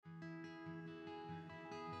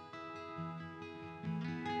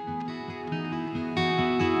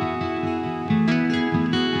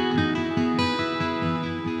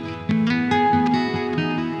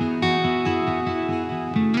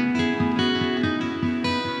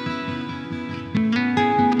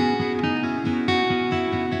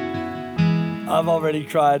I've already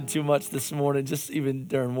cried too much this morning, just even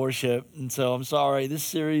during worship. And so I'm sorry. This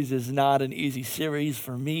series is not an easy series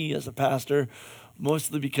for me as a pastor,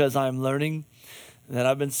 mostly because I'm learning that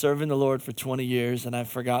I've been serving the Lord for 20 years and I've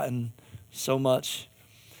forgotten so much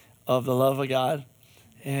of the love of God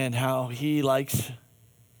and how he likes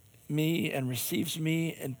me and receives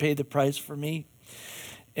me and paid the price for me.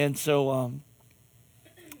 And so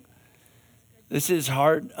this is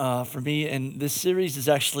hard for me, and this series is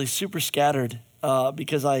actually super scattered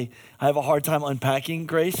because I have a hard time unpacking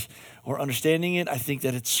grace or understanding it. I think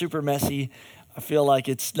that it's super messy. I feel like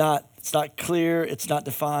it's not clear, it's not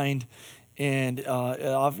defined, and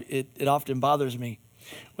it often bothers me.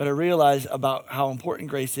 What I realize about how important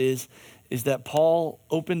grace is that Paul,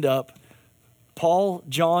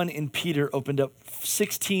 John, and Peter opened up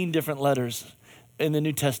 16 different letters in the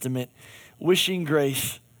New Testament, wishing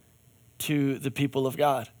grace to the people of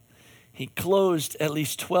God. He closed at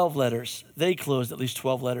least 12 letters. They closed at least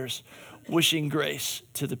 12 letters, wishing grace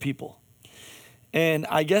to the people. And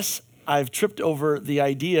I guess I've tripped over the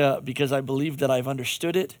idea because I believe that I've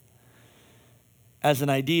understood it as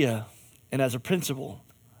an idea and as a principle.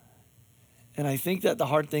 And I think that the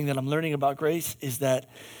hard thing that I'm learning about grace is that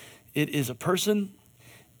it is a person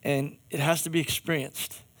and it has to be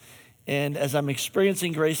experienced. And as I'm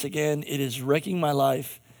experiencing grace again, it is wrecking my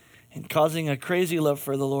life and causing a crazy love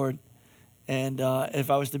for the Lord. And if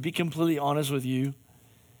I was to be completely honest with you,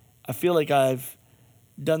 I feel like I've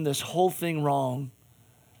done this whole thing wrong.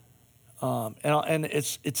 And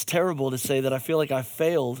it's terrible to say that I feel like I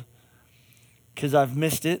failed because I've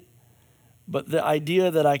missed it. But the idea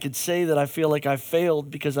that I could say that I feel like I failed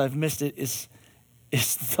because I've missed it is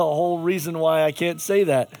the whole reason why I can't say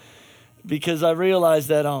that. Because I realize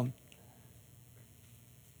that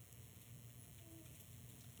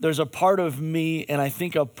there's a part of me, and I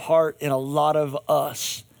think a part in a lot of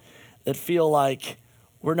us, that feel like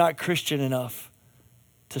we're not Christian enough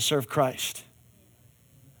to serve Christ.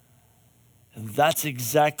 And that's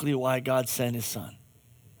exactly why God sent his son.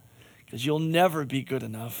 Because you'll never be good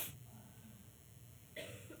enough.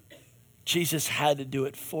 Jesus had to do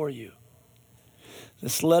it for you.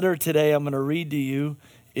 This letter today I'm going to read to you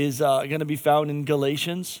is going to be found in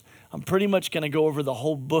Galatians. I'm pretty much going to go over the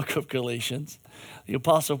whole book of Galatians. The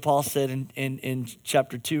Apostle Paul said in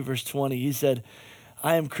chapter 2, verse 20, he said,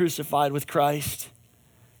 I am crucified with Christ.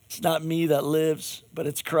 It's not me that lives, but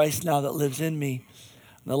it's Christ now that lives in me.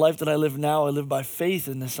 And the life that I live now, I live by faith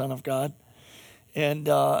in the Son of God. And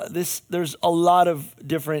there's a lot of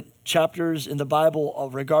different chapters in the Bible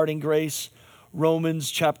regarding grace. Romans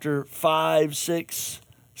chapter 5, 6,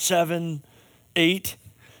 7, 8.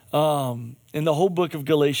 And the whole book of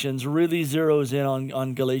Galatians really zeroes in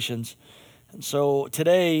on Galatians. And so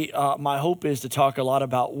today, my hope is to talk a lot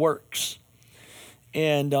about works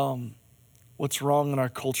and what's wrong in our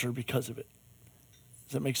culture because of it.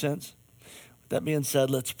 Does that make sense? With that being said,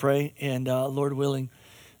 let's pray. And Lord willing,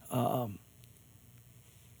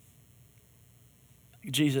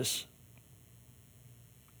 Jesus,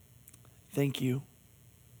 thank you.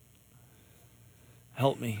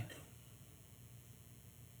 Help me.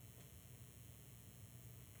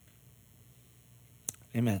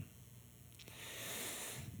 Amen.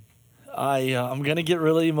 I'm going to get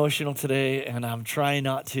really emotional today, and I'm trying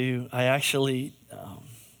not to. I actually I've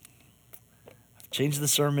changed the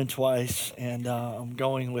sermon twice, and I'm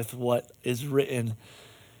going with what is written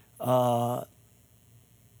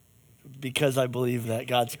because I believe that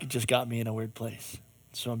God's just got me in a weird place.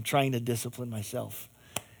 So I'm trying to discipline myself.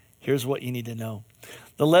 Here's what you need to know.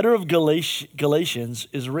 The letter of Galatians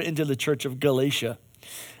is written to the church of Galatia.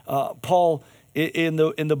 Paul, in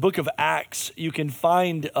the book of Acts, you can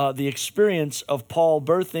find the experience of Paul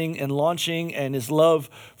birthing and launching and his love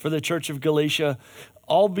for the church of Galatia,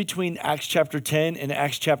 all between Acts chapter 10 and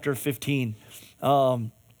Acts chapter 15.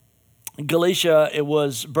 Galatia, it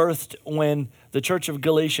was birthed when the church of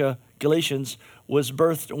Galatians was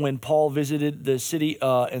birthed when Paul visited the city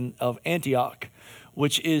of Antioch,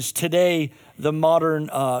 which is today the modern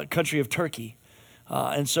country of Turkey.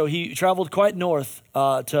 And so he traveled quite north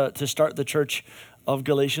to start the church of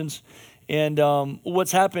Galatians. And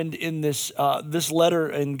what's happened in this letter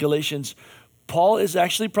in Galatians, Paul is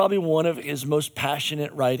actually probably one of his most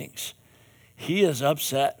passionate writings. He is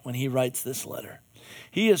upset when he writes this letter.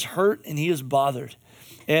 He is hurt and he is bothered.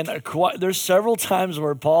 And there's several times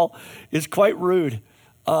where Paul is quite rude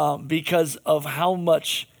because of how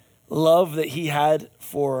much love that he had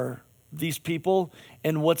for these people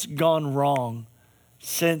and what's gone wrong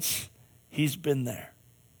since he's been there.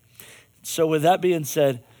 So with that being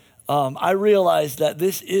said, I realize that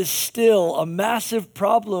this is still a massive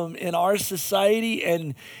problem in our society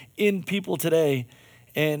and in people today.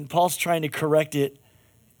 And Paul's trying to correct it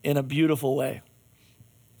in a beautiful way.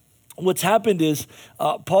 What's happened is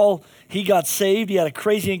Paul, he got saved. He had a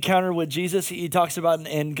crazy encounter with Jesus. He talks about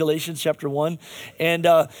in Galatians chapter 1. And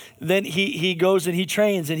then he goes and he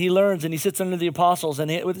trains and he learns and he sits under the apostles. And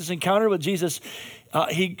with this encounter with Jesus,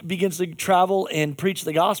 he begins to travel and preach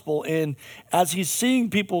the gospel. And as he's seeing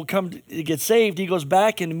people come to get saved, he goes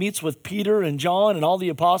back and meets with Peter and John and all the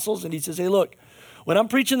apostles. And he says, hey, look, when I'm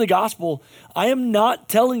preaching the gospel, I am not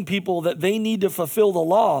telling people that they need to fulfill the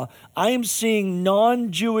law. I am seeing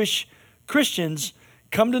non-Jewish Christians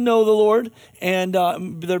come to know the Lord, and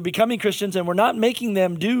they're becoming Christians, and we're not making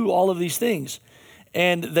them do all of these things.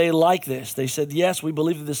 And they like this. They said, yes, we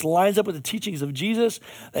believe that this lines up with the teachings of Jesus,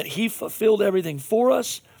 that he fulfilled everything for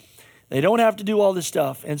us. They don't have to do all this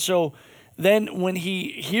stuff. And so then when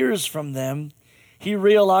he hears from them, he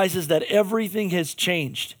realizes that everything has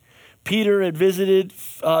changed. Peter had visited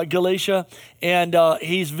Galatia, and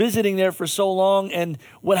he's visiting there for so long. And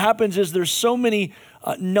what happens is there's so many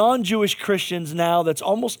non-Jewish Christians now that's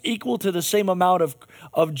almost equal to the same amount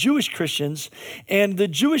of Jewish Christians. And the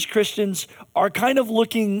Jewish Christians are kind of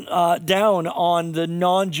looking down on the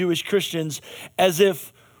non-Jewish Christians as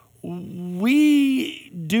if we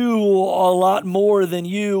do a lot more than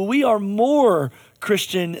you. We are more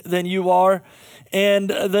Christian than you are. And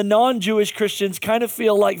the non-Jewish Christians kind of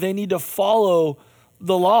feel like they need to follow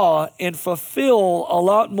the law and fulfill a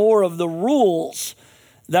lot more of the rules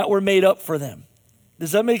that were made up for them.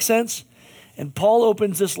 Does that make sense? And Paul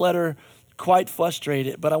opens this letter quite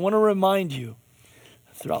frustrated. But I want to remind you,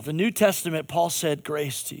 throughout the New Testament, Paul said,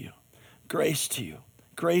 grace to you, grace to you,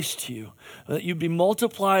 grace to you. That you be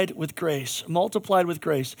multiplied with grace, multiplied with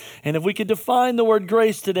grace. And if we could define the word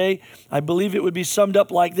grace today, I believe it would be summed up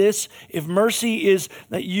like this. If mercy is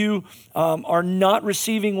that you are not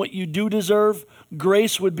receiving what you do deserve,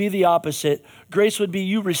 grace would be the opposite. Grace would be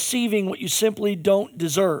you receiving what you simply don't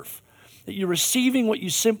deserve. That you're receiving what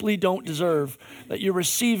you simply don't deserve. That you're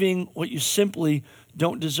receiving what you simply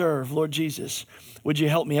don't deserve. Lord Jesus, would you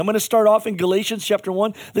help me? I'm going to start off in Galatians chapter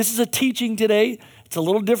 1. This is a teaching today. It's a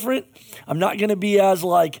little different. I'm not going to be as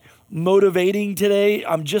motivating today.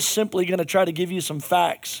 I'm just simply going to try to give you some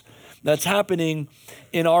facts that's happening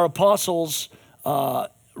in our apostles'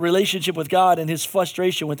 relationship with God and his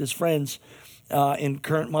frustration with his friends in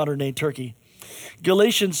current modern day Turkey.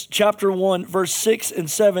 Galatians chapter 1, verse 6 and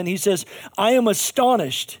 7, he says, I am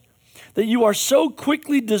astonished that you are so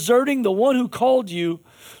quickly deserting the one who called you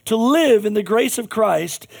to live in the grace of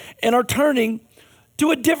Christ and are turning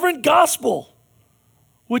to a different gospel,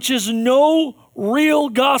 which is no real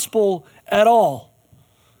gospel at all.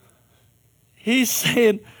 He's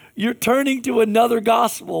saying, you're turning to another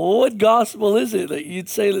gospel. What gospel is it that you'd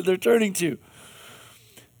say that they're turning to?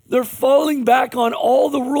 They're falling back on all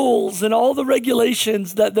the rules and all the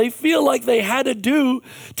regulations that they feel like they had to do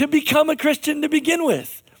to become a Christian to begin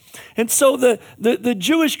with. And so the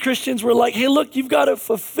Jewish Christians were like, hey, look, you've got to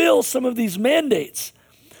fulfill some of these mandates.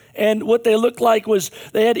 And what they looked like was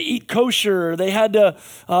they had to eat kosher. They had to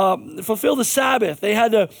fulfill the Sabbath. They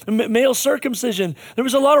had to male circumcision. There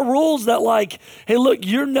was a lot of rules that hey, look,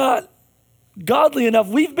 you're not godly enough.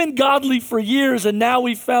 We've been godly for years, and now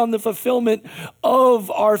we've found the fulfillment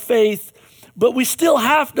of our faith, but we still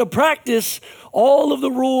have to practice all of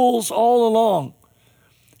the rules all along.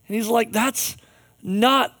 And he's like, that's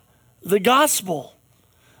not the gospel.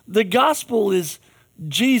 The gospel is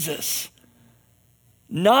Jesus,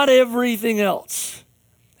 not everything else.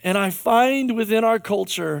 And I find within our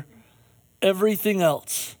culture everything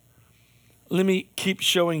else. Let me keep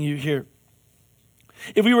showing you here.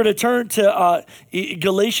 If we were to turn to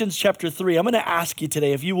Galatians chapter 3, I'm going to ask you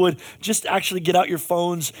today if you would just actually get out your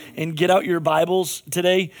phones and get out your Bibles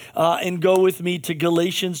today and go with me to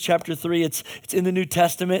Galatians chapter 3. It's in the New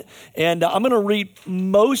Testament. And I'm going to read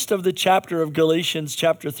most of the chapter of Galatians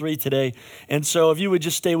chapter 3 today. And so if you would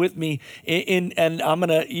just stay with me, and I'm going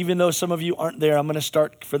to, even though some of you aren't there, I'm going to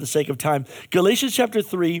start for the sake of time. Galatians chapter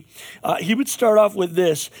 3, he would start off with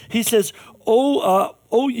this. He says,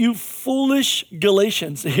 Oh, you foolish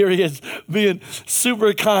Galatians. Here he is being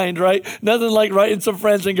super kind, right? Nothing like writing some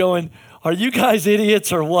friends and going, are you guys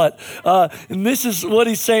idiots or what? And this is what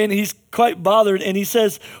he's saying. He's quite bothered. And he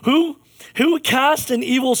says, who cast an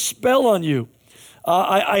evil spell on you?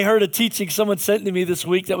 I heard a teaching someone sent to me this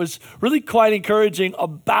week that was really quite encouraging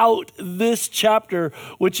about this chapter,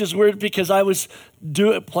 which is weird because I was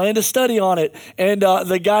plan to study on it. And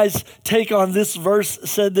the guy's take on this verse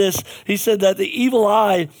said this. He said that the evil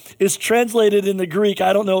eye is translated in the Greek.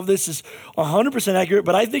 I don't know if this is 100% accurate,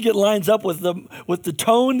 but I think it lines up with the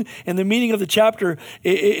tone and the meaning of the chapter.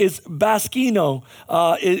 Is baskino.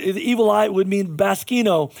 The evil eye would mean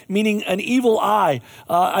baskino, meaning an evil eye.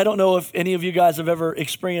 I don't know if any of you guys have ever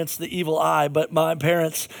experienced the evil eye, but my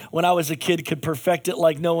parents, when I was a kid, could perfect it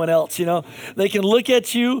like no one else. They can look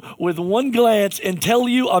at you with one glance and tell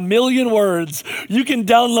you a million words. You can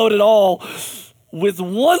download it all with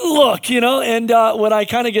one look, and what I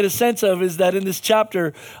kind of get a sense of is that in this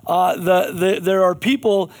chapter, there are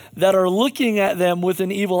people that are looking at them with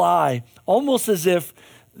an evil eye, almost as if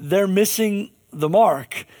they're missing the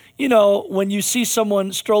mark. When you see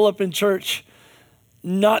someone stroll up in church,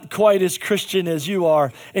 not quite as Christian as you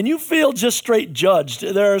are, and you feel just straight judged.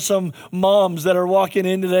 There are some moms that are walking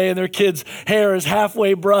in today and their kids' hair is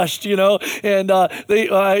halfway brushed, and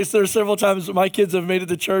there's several times my kids have made it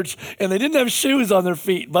to church and they didn't have shoes on their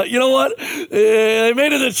feet, but you know what? They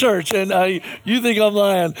made it to church, and you think I'm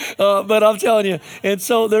lying, but I'm telling you. And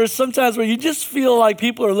so there's sometimes where you just feel like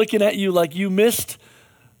people are looking at you like you missed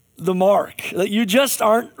the mark, that you just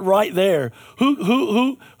aren't right there.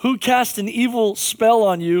 Who cast an evil spell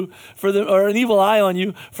on you or an evil eye on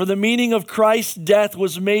you for the meaning of Christ's death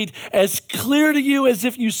was made as clear to you as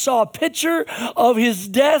if you saw a picture of his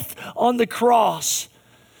death on the cross.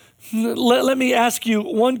 Let me ask you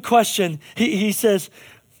one question. He says,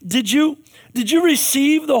 did you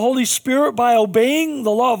receive the Holy Spirit by obeying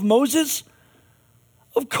the law of Moses?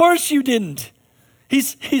 Of course you didn't.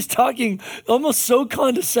 He's talking almost so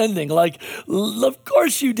condescending, like, of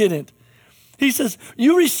course you didn't. He says,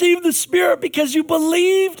 you received the Spirit because you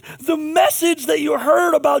believed the message that you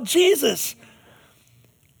heard about Jesus.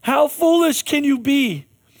 How foolish can you be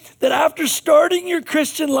that after starting your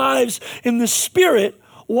Christian lives in the Spirit,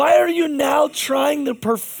 why are you now trying to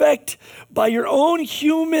perfect by your own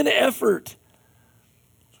human effort?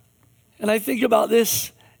 And I think about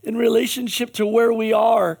this in relationship to where we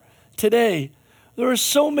are today. There are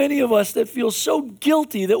so many of us that feel so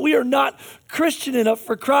guilty that we are not Christian enough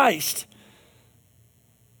for Christ.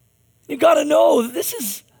 You got to know that this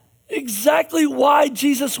is exactly why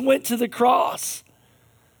Jesus went to the cross.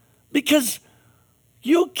 Because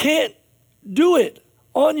you can't do it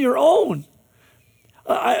on your own.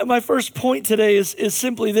 My first point today is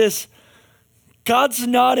simply this. God's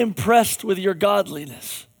not impressed with your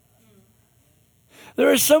godliness. There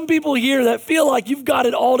are some people here that feel like you've got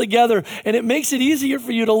it all together, and it makes it easier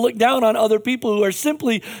for you to look down on other people who are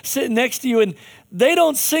simply sitting next to you, and they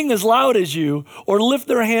don't sing as loud as you or lift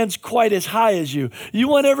their hands quite as high as you. You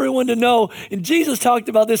want everyone to know, and Jesus talked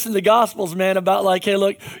about this in the Gospels, man, about like, hey,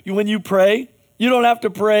 look, when you pray, you don't have to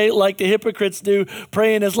pray like the hypocrites do,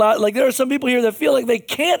 praying as loud. Like there are some people here that feel like they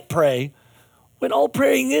can't pray when all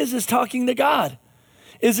praying is talking to God.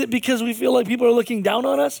 Is it because we feel like people are looking down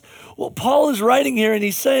on us? Well, Paul is writing here and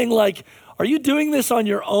he's saying like, are you doing this on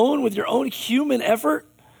your own with your own human effort?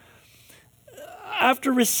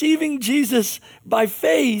 After receiving Jesus by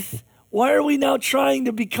faith, why are we now trying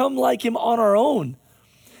to become like him on our own?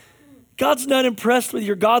 God's not impressed with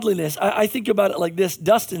your godliness. I think about it like this.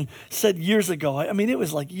 Dustin said years ago, I mean, it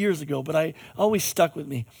was like years ago, but I always stuck with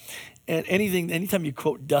me. And anytime you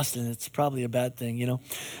quote Dustin, it's probably a bad thing,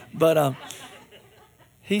 But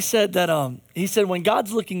he said when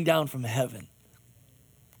God's looking down from heaven,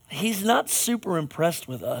 he's not super impressed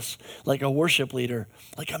with us like a worship leader.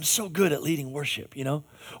 Like, I'm so good at leading worship,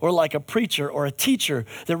 Or like a preacher or a teacher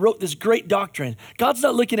that wrote this great doctrine. God's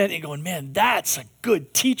not looking at it and going, man, that's a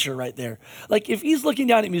good teacher right there. Like, if he's looking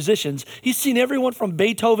down at musicians, he's seen everyone from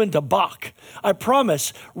Beethoven to Bach. I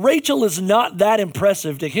promise, Rachel is not that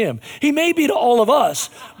impressive to him. He may be to all of us,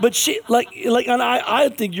 but she, and I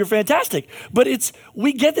think you're fantastic. But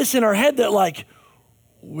we get this in our head that like,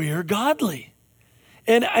 we're godly.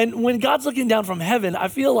 And when God's looking down from heaven, I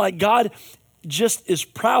feel like God just is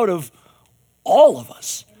proud of all of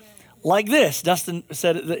us. Amen. Like this, Dustin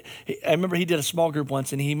said, that I remember he did a small group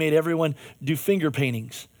once and he made everyone do finger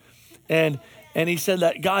paintings. And he said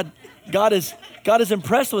that God is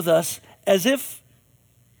impressed with us as if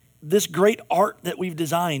this great art that we've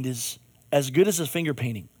designed is as good as a finger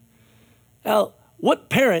painting. Now, what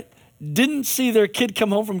parent didn't see their kid come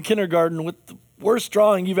home from kindergarten with the worst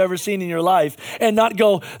drawing you've ever seen in your life and not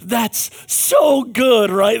go, that's so good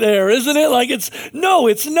right there, isn't it? Like no,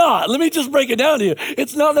 it's not. Let me just break it down to you.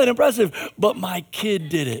 It's not that impressive, but my kid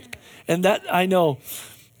did it. And that I know,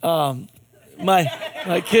 my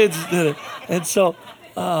kids did it. And so,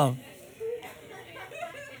 but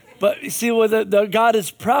you see what the God is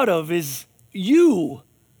proud of is you.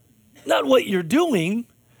 not what you're doing,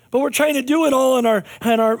 but we're trying to do it all in our,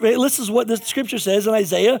 this is what the scripture says in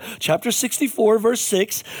Isaiah chapter 64, verse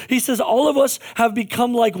 6. He says, all of us have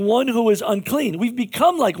become like one who is unclean. We've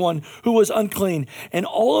become like one who was unclean, and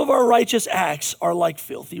all of our righteous acts are like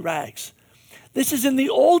filthy rags. This is in the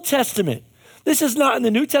Old Testament. This is not in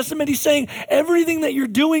the New Testament. He's saying everything that you're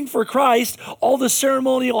doing for Christ, all the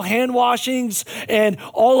ceremonial hand washings and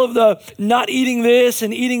all of the not eating this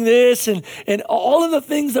and eating this and all of the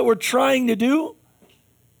things that we're trying to do,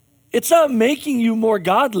 it's not making you more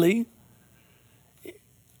godly.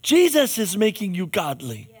 Jesus is making you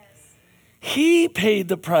godly. Yes. He paid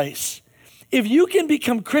the price. If you can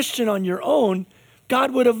become Christian on your own,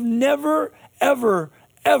 God would have never, ever,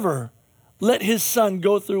 ever let his son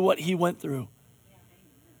go through what he went through.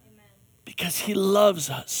 Amen. Because he loves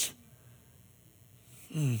us.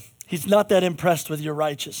 He's not that impressed with your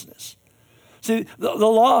righteousness. See, the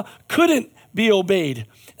law couldn't be obeyed.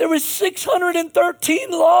 There were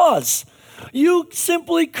 613 laws. You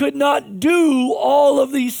simply could not do all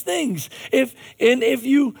of these things.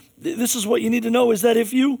 This is what you need to know is that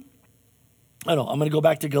I'm going to go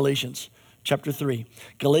back to Galatians chapter 3.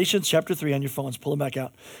 Galatians chapter 3 on your phones, pull them back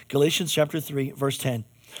out. Galatians chapter 3, verse 10.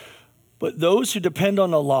 But those who depend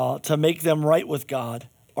on the law to make them right with God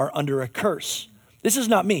are under a curse. This is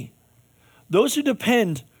not me. Those who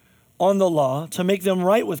depend on the law to make them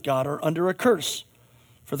right with God are under a curse.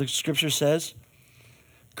 For the scripture says,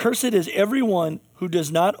 cursed is everyone who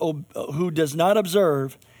does not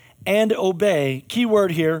observe and obey, key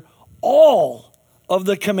word here, all of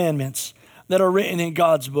the commandments that are written in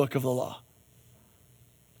God's book of the law.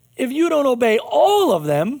 If you don't obey all of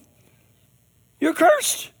them, you're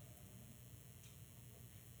cursed.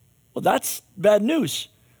 Well, that's bad news.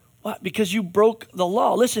 Why? Because you broke the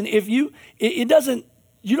law. Listen, you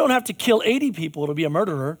don't have to kill 80 people to be a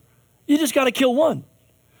murderer. You just got to kill one.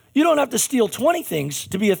 You don't have to steal 20 things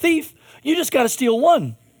to be a thief. You just got to steal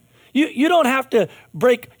one. You don't have to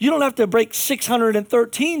break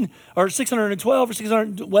 613 or 612 or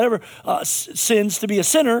 600 whatever sins to be a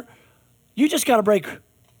sinner. You just got to break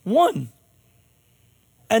one.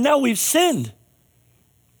 And now we've sinned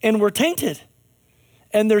and we're tainted.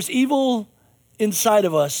 And there's evil inside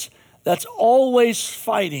of us that's always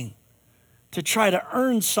fighting to try to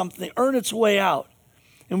earn something, earn its way out.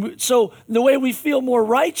 And so the way we feel more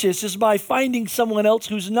righteous is by finding someone else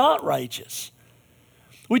who's not righteous.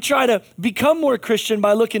 We try to become more Christian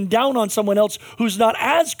by looking down on someone else who's not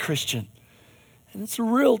as Christian. And it's a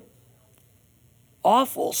real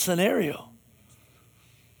awful scenario.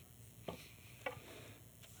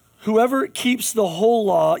 Whoever keeps the whole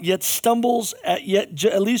law yet stumbles at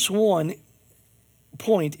least one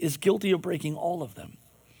point is guilty of breaking all of them.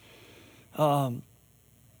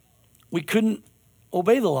 We couldn't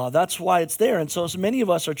obey the law. That's why it's there. And so many of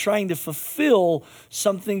us are trying to fulfill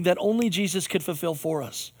something that only Jesus could fulfill for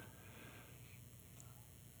us.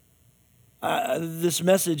 This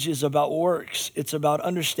message is about works. It's about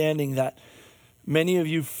understanding that many of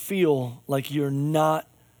you feel like you're not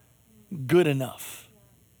good enough.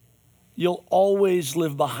 You'll always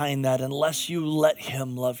live behind that unless you let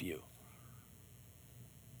him love you.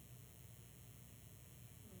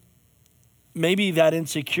 Maybe that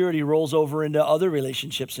insecurity rolls over into other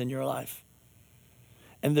relationships in your life.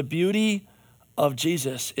 And the beauty of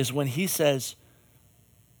Jesus is when he says,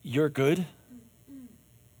 you're good.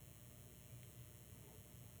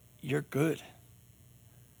 You're good.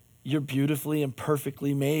 You're beautifully and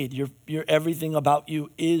perfectly made. You're everything about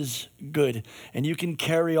you is good. And you can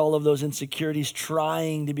carry all of those insecurities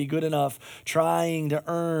trying to be good enough, trying to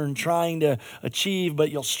earn, trying to achieve,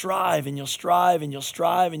 but you'll strive and you'll strive and you'll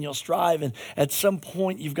strive and you'll strive. And at some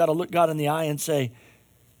point, you've got to look God in the eye and say,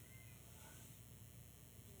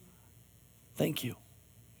 thank you.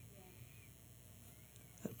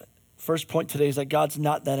 First point today is that God's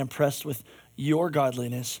not that impressed with your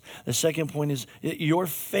godliness. The second point is your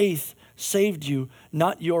faith saved you,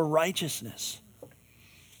 not your righteousness.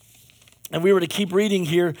 And we were to keep reading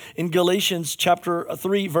here in Galatians chapter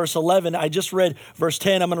 3, verse 11. I just read verse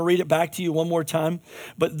 10. I'm going to read it back to you one more time.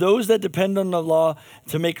 But those that depend on the law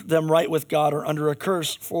to make them right with God are under a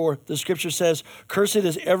curse. For the scripture says, cursed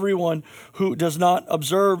is everyone who does not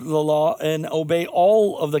observe the law and obey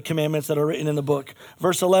all of the commandments that are written in the book.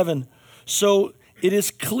 Verse 11. So it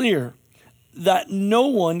is clear that no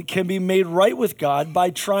one can be made right with God by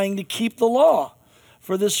trying to keep the law.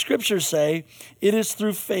 For the scriptures say, it is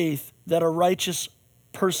through faith that a righteous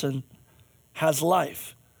person has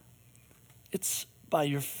life. It's by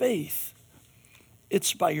your faith.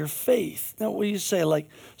 It's by your faith. Now, what do you say? Like,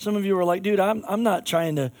 some of you are like, dude, I'm not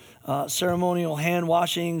trying to ceremonial hand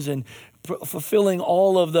washings and fulfilling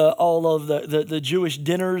all of the Jewish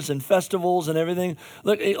dinners and festivals and everything.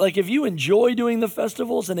 Look, like if you enjoy doing the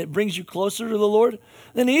festivals and it brings you closer to the Lord,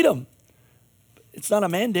 then eat them. It's not a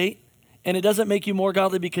mandate, and it doesn't make you more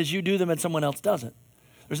godly because you do them and someone else doesn't.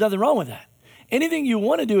 There's nothing wrong with that. Anything you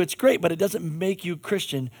want to do, it's great, but it doesn't make you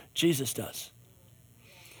Christian. Jesus does.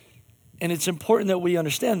 And it's important that we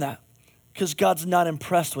understand that because God's not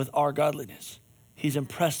impressed with our godliness. He's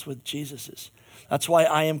impressed with Jesus's. That's why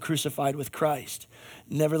I am crucified with Christ.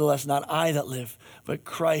 Nevertheless, not I that live, but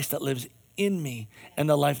Christ that lives in me. And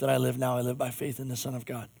the life that I live now, I live by faith in the Son of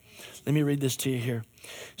God. Let me read this to you here.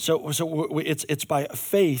 So it's by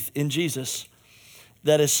faith in Jesus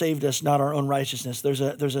that has saved us, not our own righteousness. There's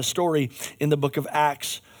a story in the book of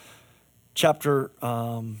Acts, chapter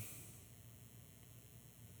verse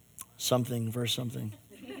something.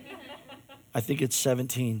 I think it's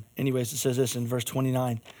 17. Anyways, it says this in verse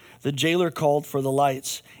 29. The jailer called for the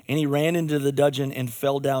lights, and he ran into the dungeon and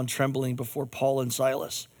fell down trembling before Paul and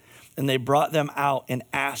Silas. And they brought them out and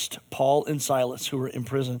asked Paul and Silas, who were in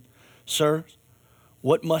prison, "Sir,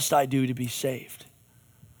 what must I do to be saved?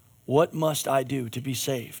 What must I do to be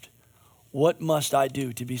saved? What must I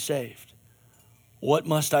do to be saved? What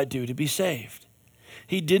must I do to be saved?"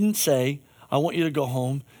 He didn't say, "I want you to go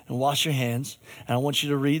home and wash your hands, and I want you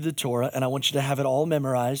to read the Torah, and I want you to have it all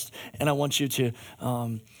memorized, and I want you to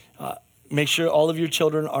make sure all of your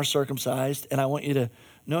children are circumcised, and I want you to..."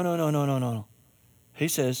 No. He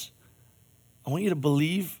says, "I want you to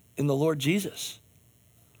believe in the Lord Jesus."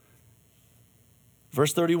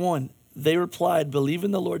 Verse 31, they replied, "Believe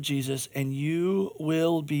in the Lord Jesus, and you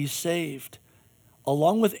will be saved,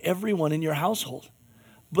 along with everyone in your household."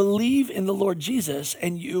 Believe in the Lord Jesus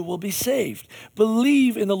and you will be saved.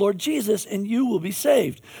 Believe in the Lord Jesus and you will be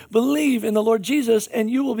saved. Believe in the Lord Jesus and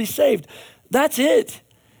you will be saved. That's it.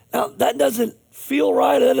 Now, that doesn't feel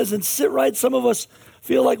right. That doesn't sit right. Some of us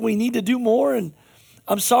feel like we need to do more. And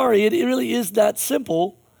I'm sorry, it really is that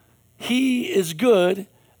simple. He is good.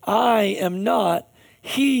 I am not.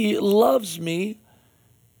 He loves me.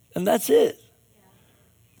 And that's it.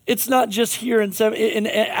 It's not just here in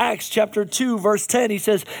Acts chapter 2, verse 10. He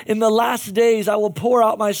says, "In the last days, I will pour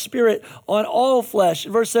out my spirit on all flesh."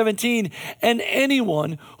 Verse 17, "And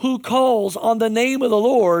anyone who calls on the name of the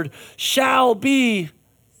Lord shall be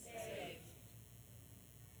saved."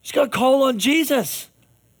 Just got to call on Jesus.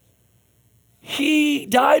 He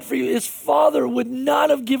died for you. His Father would not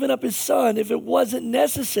have given up his Son if it wasn't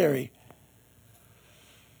necessary.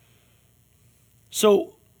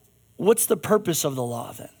 So, what's the purpose of the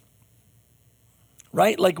law then?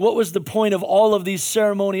 Right? Like, what was the point of all of these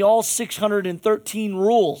ceremony, all 613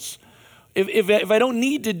 rules? If I don't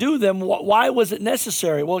need to do them, why was it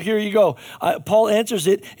necessary? Well, here you go. Paul answers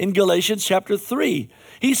it in Galatians chapter 3.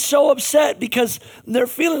 He's so upset because they're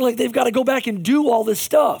feeling like they've got to go back and do all this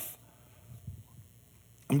stuff.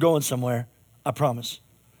 I'm going somewhere, I promise.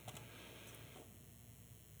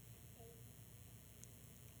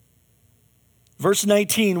 Verse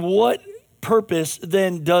 19, what purpose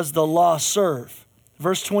then does the law serve?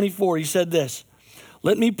 Verse 24, he said this,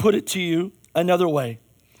 "Let me put it to you another way.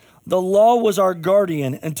 The law was our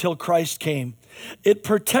guardian until Christ came. It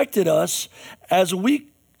protected us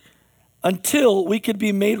until we could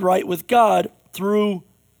be made right with God through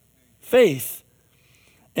faith.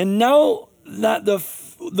 And now that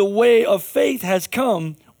the way of faith has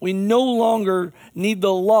come, we no longer need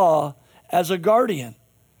the law as a guardian."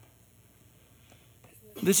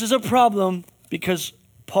 This is a problem because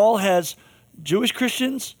Paul has Jewish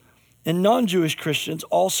Christians and non-Jewish Christians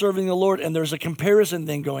all serving the Lord, and there's a comparison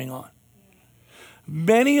thing going on.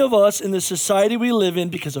 Many of us in the society we live in,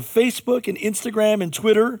 because of Facebook and Instagram and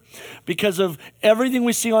Twitter, because of everything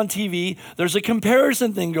we see on TV, there's a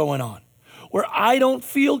comparison thing going on where I don't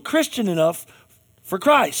feel Christian enough for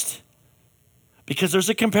Christ because there's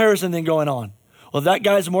a comparison thing going on. Well, that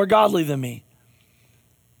guy's more godly than me.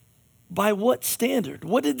 By what standard?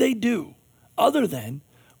 What did they do other than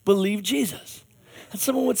believe Jesus? And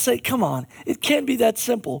someone would say, come on, it can't be that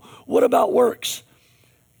simple. What about works?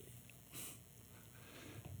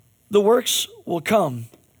 The works will come,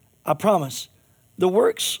 I promise. The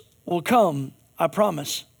works will come, I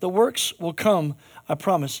promise. The works will come, I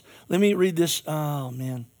promise. Let me read this. Oh,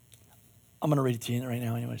 man. I'm going to read it to you right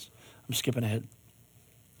now anyways. I'm skipping ahead.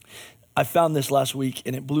 I found this last week,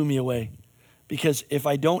 and it blew me away. Because if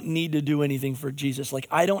I don't need to do anything for Jesus, like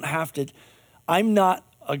I don't have to, I'm not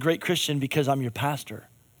a great Christian because I'm your pastor.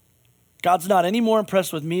 God's not any more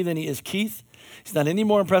impressed with me than he is Keith. He's not any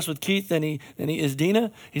more impressed with Keith than he is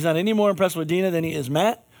Dina. He's not any more impressed with Dina than he is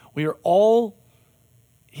Matt.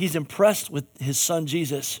 He's impressed with his son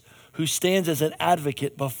Jesus, who stands as an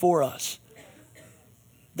advocate before us.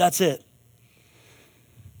 That's it.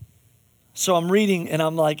 So I'm reading and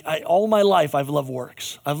I'm like, all my life I've loved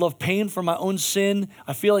works. I've loved paying for my own sin.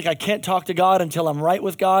 I feel like I can't talk to God until I'm right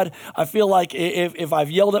with God. I feel like if I've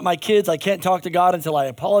yelled at my kids, I can't talk to God until I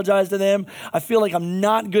apologize to them. I feel like I'm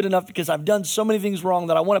not good enough because I've done so many things wrong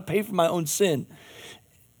that I want to pay for my own sin.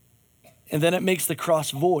 And then it makes the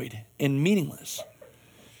cross void and meaningless.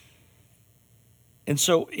 And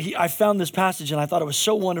so I found this passage and I thought it was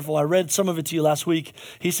so wonderful. I read some of it to you last week.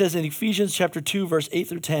 He says in Ephesians chapter 2, verse 8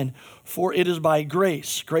 through 10, for it is by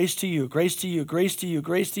grace, grace to you, grace to you, grace to you,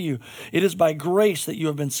 grace to you. It is by grace that you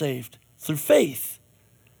have been saved through faith.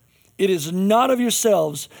 It is not of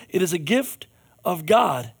yourselves. It is a gift of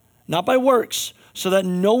God, not by works, so that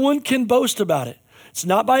no one can boast about it. It's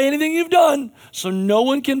not by anything you've done, so no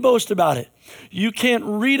one can boast about it. You can't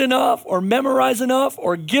read enough or memorize enough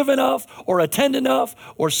or give enough or attend enough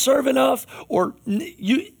or serve enough or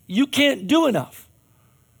you can't do enough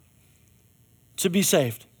to be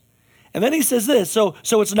saved. And then he says this, so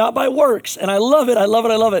it's not by works. And I love it, I love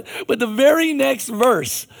it, I love it. But the very next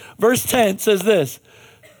verse, verse 10 says this,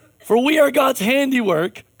 for we are God's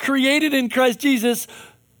handiwork, created in Christ Jesus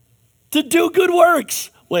to do good works.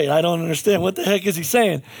 Wait, I don't understand. What the heck is he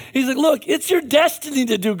saying? He's like, look, it's your destiny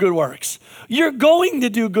to do good works. You're going to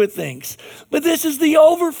do good things. But this is the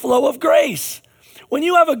overflow of grace. When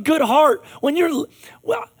you have a good heart,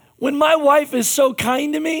 when my wife is so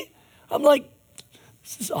kind to me, I'm like,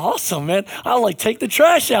 this is awesome, man. I'll take the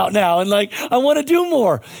trash out now and I want to do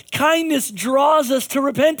more. Kindness draws us to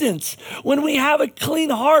repentance. When we have a clean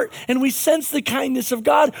heart and we sense the kindness of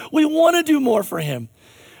God, we want to do more for him.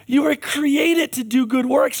 You were created to do good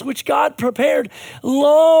works, which God prepared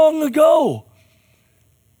long ago.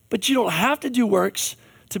 But you don't have to do works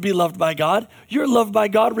to be loved by God. You're loved by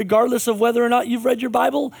God regardless of whether or not you've read your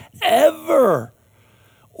Bible ever.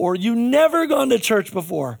 Or you never gone to church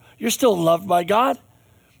before. You're still loved by God.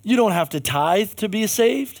 You don't have to tithe to be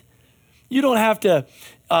saved. You don't have to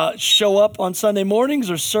show up on Sunday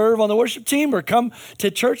mornings or serve on the worship team or come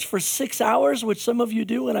to church for 6 hours, which some of you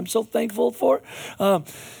do, and I'm so thankful for. But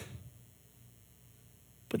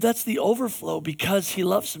that's the overflow because he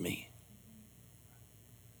loves me.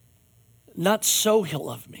 Not so he'll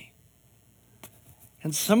love me.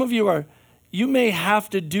 And some of you may have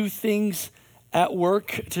to do things at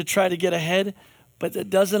work to try to get ahead, but that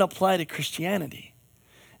doesn't apply to Christianity.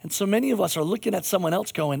 And so many of us are looking at someone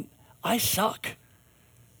else going, I suck.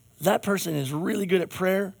 That person is really good at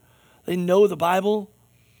prayer. They know the Bible.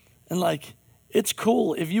 And it's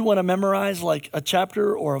cool. If you want to memorize a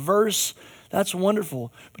chapter or a verse, that's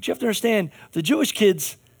wonderful. But you have to understand, the Jewish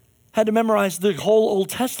kids had to memorize the whole Old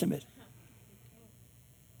Testament.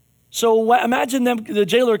 So imagine the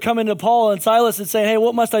jailer coming to Paul and Silas and saying, hey,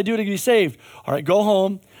 what must I do to be saved? All right, go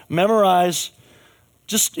home, memorize.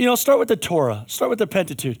 Just, start with the Torah, start with the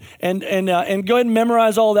Pentateuch, and go ahead and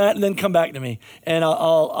memorize all that, and then come back to me, and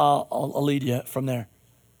I'll lead you from there.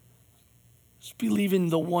 Just believe in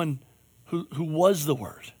the one who was the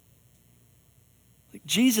Word.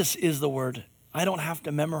 Jesus is the Word. I don't have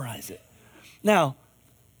to memorize it. Now,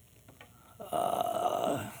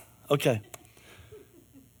 okay.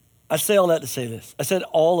 I say all that to say this. I said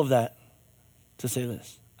all of that to say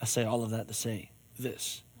this. I say all of that to say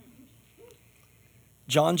this.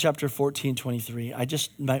 John chapter 14, 23.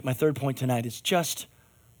 My third point tonight is just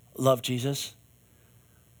love Jesus.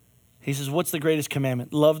 He says, what's the greatest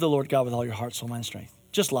commandment? Love the Lord God with all your heart, soul, mind, and strength.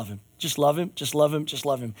 Just love him. Just love him. Just love him. Just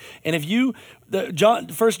love him. And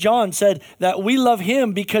if First John said that we love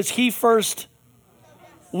him because he first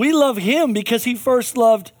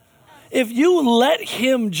loved. If you let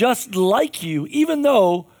him just like you, even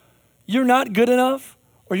though you're not good enough,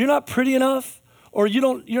 or you're not pretty enough, or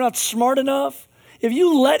you're not smart enough, if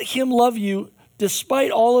you let him love you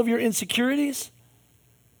despite all of your insecurities,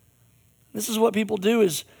 this is what people do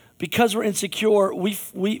is because we're insecure,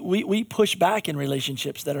 we push back in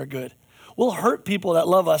relationships that are good. We'll hurt people that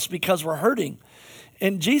love us because we're hurting.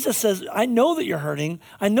 And Jesus says, I know that you're hurting.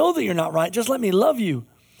 I know that you're not right. Just let me love you.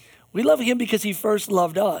 We love him because he first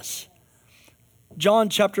loved us. John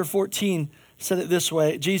chapter 14 said it this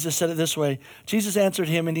way. Jesus said it this way. Jesus answered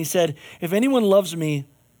him and he said, if anyone loves me,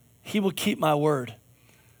 he will keep my word.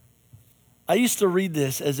 I used to read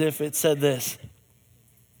this as if it said this.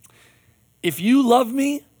 If you love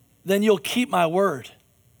me, then you'll keep my word.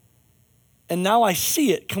 And now I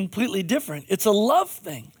see it completely different. It's a love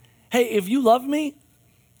thing. Hey, if you love me,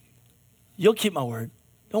 you'll keep my word.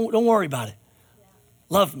 Don't worry about it.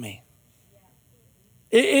 Love me.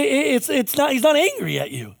 It's not. He's not angry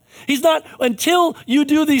at you. He's not, until you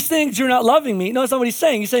do these things, you're not loving me. No, that's not what he's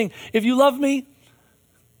saying. He's saying, if you love me,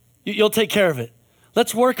 you'll take care of it.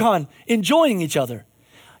 Let's work on enjoying each other.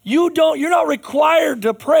 You're not required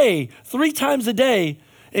to pray 3 times a day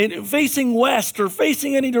and facing west or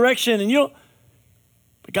facing any direction.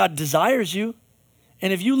 But God desires you.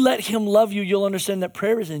 And if you let him love you, you'll understand that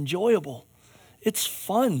prayer is enjoyable. It's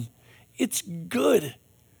fun. It's good.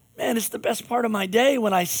 Man, it's the best part of my day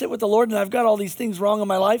when I sit with the Lord and I've got all these things wrong in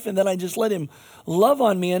my life and then I just let him love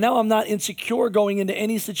on me. And now I'm not insecure going into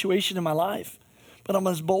any situation in my life, but I'm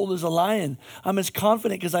as bold as a lion. I'm as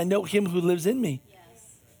confident because I know him who lives in me. Yes.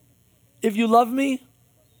 If you love me,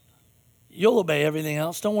 you'll obey everything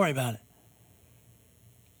else. Don't worry about it.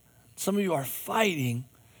 Some of you are fighting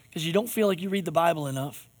because you don't feel like you read the Bible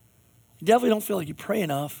enough. You definitely don't feel like you pray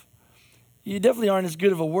enough. You definitely aren't as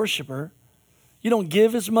good of a worshiper. You don't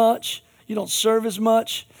give as much. You don't serve as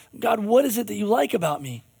much. God, what is it that you like about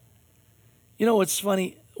me? You know what's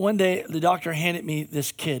funny? One day the doctor handed me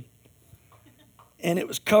this kid and it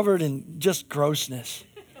was covered in just grossness.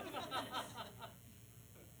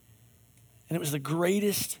 And it was the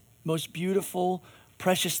greatest, most beautiful,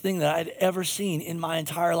 precious thing that I'd ever seen in my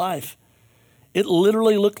entire life. It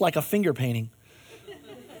literally looked like a finger painting.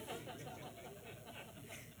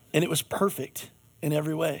 And it was perfect in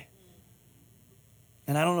every way.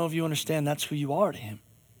 And I don't know if you understand that's who you are to him.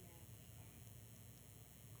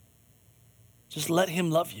 Just let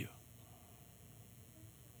him love you.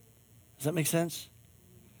 Does that make sense?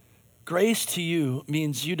 Grace to you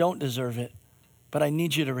means you don't deserve it, but I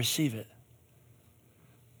need you to receive it.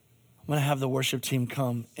 I'm going to have the worship team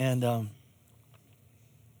come, and I'm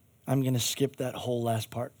going to skip that whole last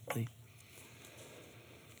part, please.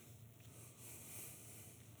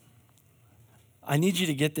 I need you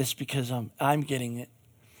to get this because I'm getting it.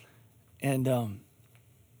 And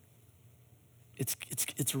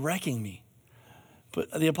it's wrecking me.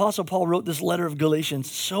 But the Apostle Paul wrote this letter of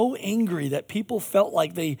Galatians so angry that people felt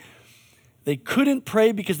like they couldn't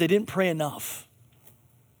pray because they didn't pray enough.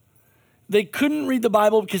 They couldn't read the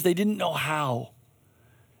Bible because they didn't know how.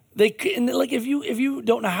 If you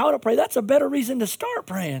don't know how to pray, that's a better reason to start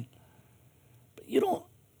praying. But you don't.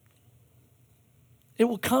 It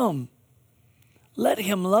will come. Let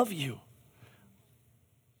him love you.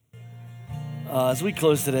 As we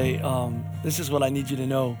close today, this is what I need you to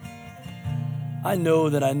know. I know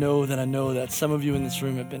that some of you in this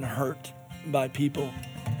room have been hurt by people.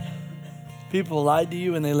 People lied to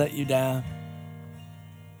you and they let you down.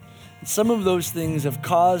 And some of those things have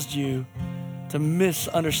caused you to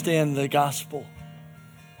misunderstand the gospel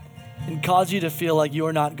and cause you to feel like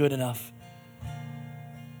you're not good enough.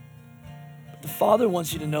 But the Father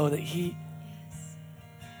wants you to know that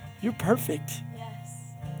you're perfect.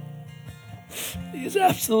 He is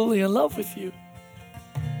absolutely in love with you.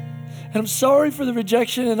 And I'm sorry for the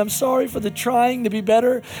rejection, and I'm sorry for the trying to be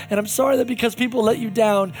better, and I'm sorry that because people let you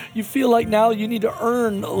down, you feel like now you need to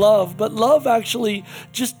earn love. But love actually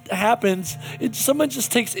just happens. Someone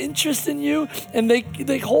just takes interest in you, and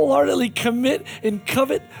they wholeheartedly commit and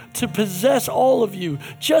covet to possess all of you,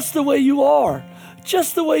 just the way you are,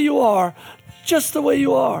 just the way you are, just the way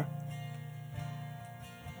you are.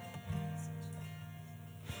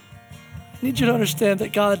 I need you to understand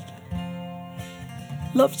that God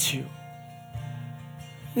loves you.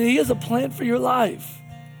 And he has a plan for your life.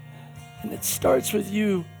 And it starts with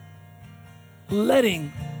you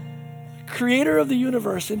letting the creator of the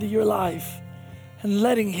universe into your life and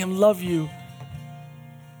letting him love you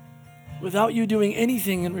without you doing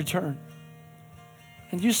anything in return.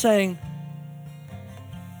 And you saying,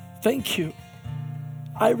 thank you.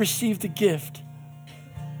 I received the gift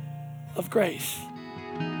of grace.